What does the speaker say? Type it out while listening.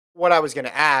what I was going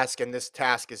to ask, and this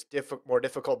task is more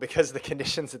difficult because of the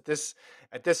conditions at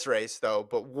this race, though.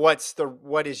 But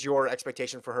what is your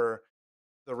expectation for her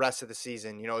the rest of the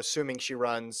season? You know, assuming she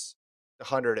runs the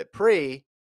 100 at pre,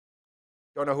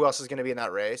 don't know who else is going to be in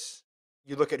that race.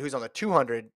 You look at who's on the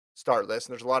 200 start list,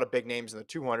 and there's a lot of big names in the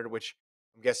 200, which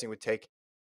I'm guessing would take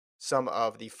some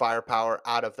of the firepower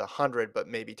out of the 100, but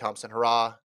maybe Thompson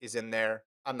Hurrah is in there.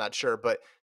 I'm not sure, but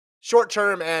short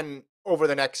term and over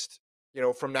the next,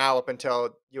 from now up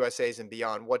until USA's and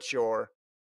beyond, what's your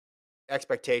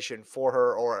expectation for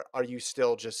her, or are you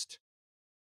still just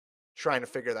trying to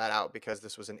figure that out because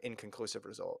this was an inconclusive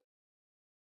result?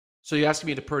 So you asking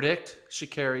me to predict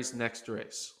Sha'Carri's next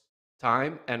race,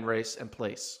 time and race and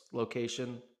place,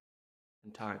 location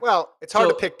and time. Well, it's hard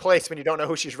to So pick place when you don't know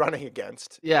who she's running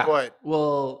against, yeah, but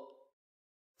well,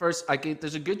 first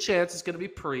there's a good chance it's going to be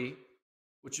pre,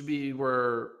 which would be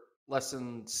we're less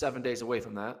than 7 days away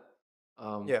from that,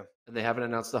 yeah. and they haven't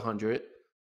announced the 100.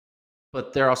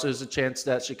 But there also is a chance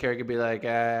that Sha'Carri could be like,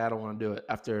 I don't want to do it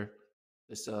after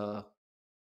this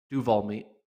Duval meet.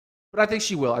 But I think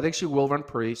she will. I think she will run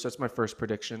pre. So that's my first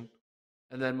prediction.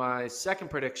 And then my second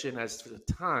prediction as to the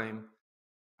time,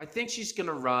 I think she's going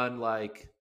to run like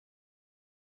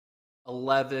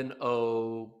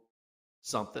 11:0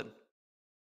 something.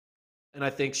 And I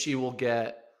think she will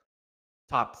get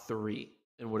top 3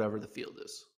 in whatever the field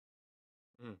is.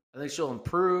 Mm. I think she'll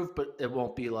improve, but it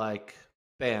won't be like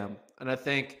bam. And I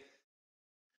think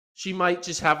she might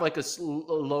just have like a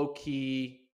low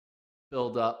key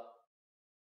build up.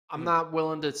 I'm Mhm. not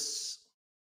willing to.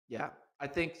 Yeah, I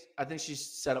think she's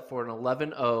set up for an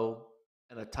 11:0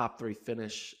 and a top 3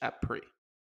 finish at pre. So here's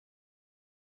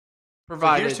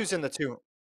Provided, who's in the two.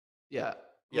 yeah, I'm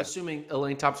Yeah. assuming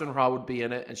Elaine Thompson-Raw would be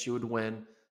in it and she would win,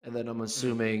 and then I'm Mhm.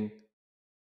 assuming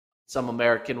some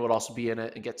American would also be in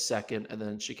it and get second, and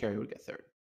then Sha'Carri would get third. So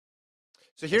That's what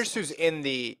I'm assuming. here's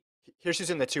who's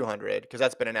in the 200 because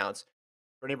that's been announced.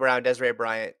 Bernie Brown, Desiree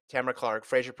Bryant, Tamara Clark,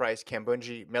 Fraser Price,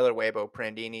 Kambunji, Miller Weibo,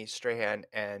 Prandini, Strahan,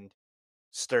 and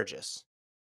Sturgis.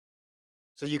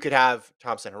 So you could have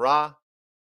Thompson Hurrah,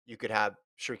 you could have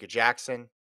Sharika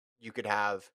Jackson, you could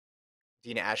have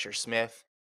Dina Asher Smith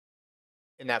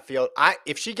in that field.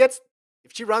 If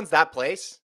she runs that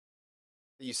place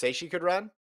that you say she could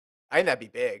run, I think that'd be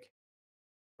big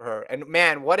for her. And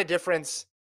man, what a difference.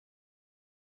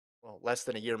 Well, less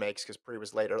than a year makes because Pre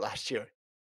was later last year.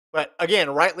 But again,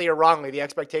 rightly or wrongly, the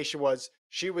expectation was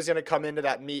she was going to come into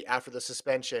that meet after the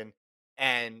suspension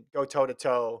and go toe to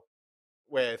toe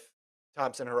with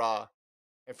Thompson Hurrah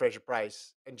and Fraser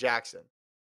Price and Jackson.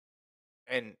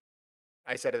 And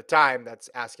I said at the time, that's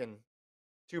asking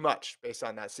too much based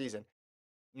on that season.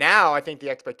 Now I think the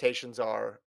expectations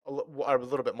are a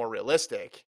little bit more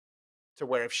realistic to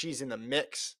where if she's in the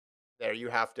mix there, you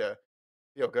have to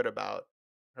feel good about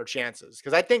her chances.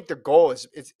 Because I think the goal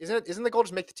isn't the goal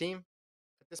just make the team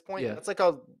at this point? Yeah. That's like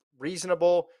a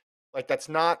reasonable, like that's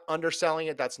not underselling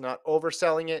it, that's not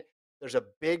overselling it. There's a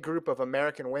big group of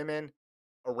American women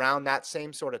around that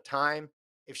same sort of time.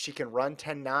 If she can run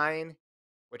 10-9,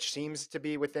 which seems to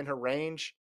be within her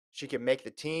range, she can make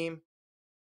the team.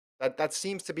 That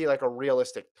seems to be like a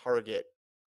realistic target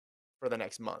for the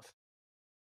next month.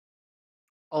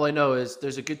 All I know is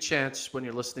there's a good chance when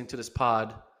you're listening to this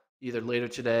pod, either later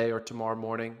today or tomorrow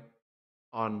morning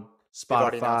on They've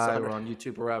already announced the Spotify or 100. on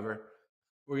YouTube or wherever,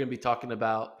 we're going to be talking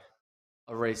about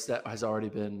a race that has already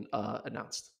been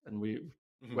announced, and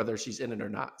Mhm. whether she's in it or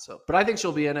not. So, but I think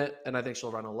she'll be in it, and I think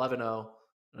she'll run 11:0,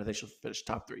 and I think she'll finish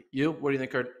top 3. You, what do you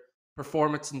think her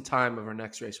performance and time of her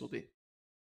next race will be?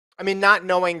 I mean, not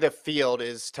knowing the field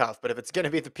is tough, but if it's going to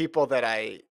be the people that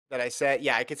I said,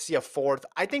 yeah, I could see a fourth.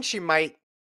 I think she might.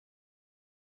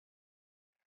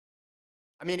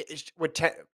 I mean, would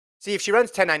see if she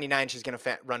runs 10.99, she's going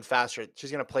to run faster.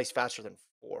 She's going to place faster than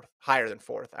fourth, higher than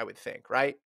fourth, I would think,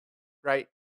 right? Right?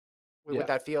 With Yeah,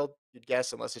 that field, you'd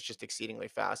guess, unless it's just exceedingly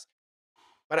fast.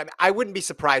 But I wouldn't be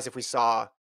surprised if we saw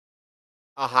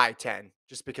a high 10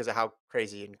 just because of how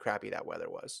crazy and crappy that weather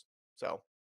was. So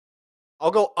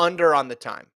I'll go under on the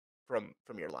time from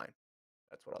your line.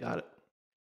 That's what I'll do. got it.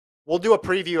 We'll do a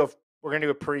preview of we're gonna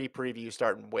do a preview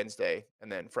starting Wednesday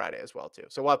and then Friday as well too.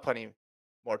 So we'll have plenty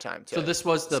more time So to this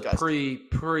was the discuss.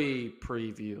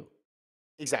 preview.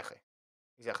 Exactly.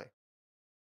 Exactly.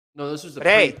 No, this was the But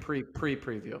hey,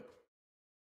 preview.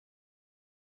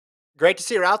 great to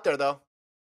see her out there though.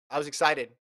 I was excited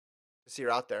to see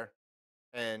her out there.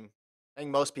 And I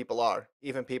think most people are,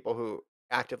 even people who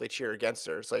actively cheer against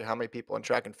her. It's like how many people in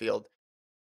track and field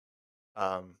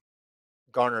um,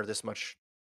 garner this much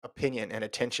opinion and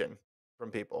attention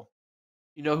from people.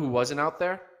 You know who wasn't out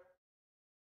there?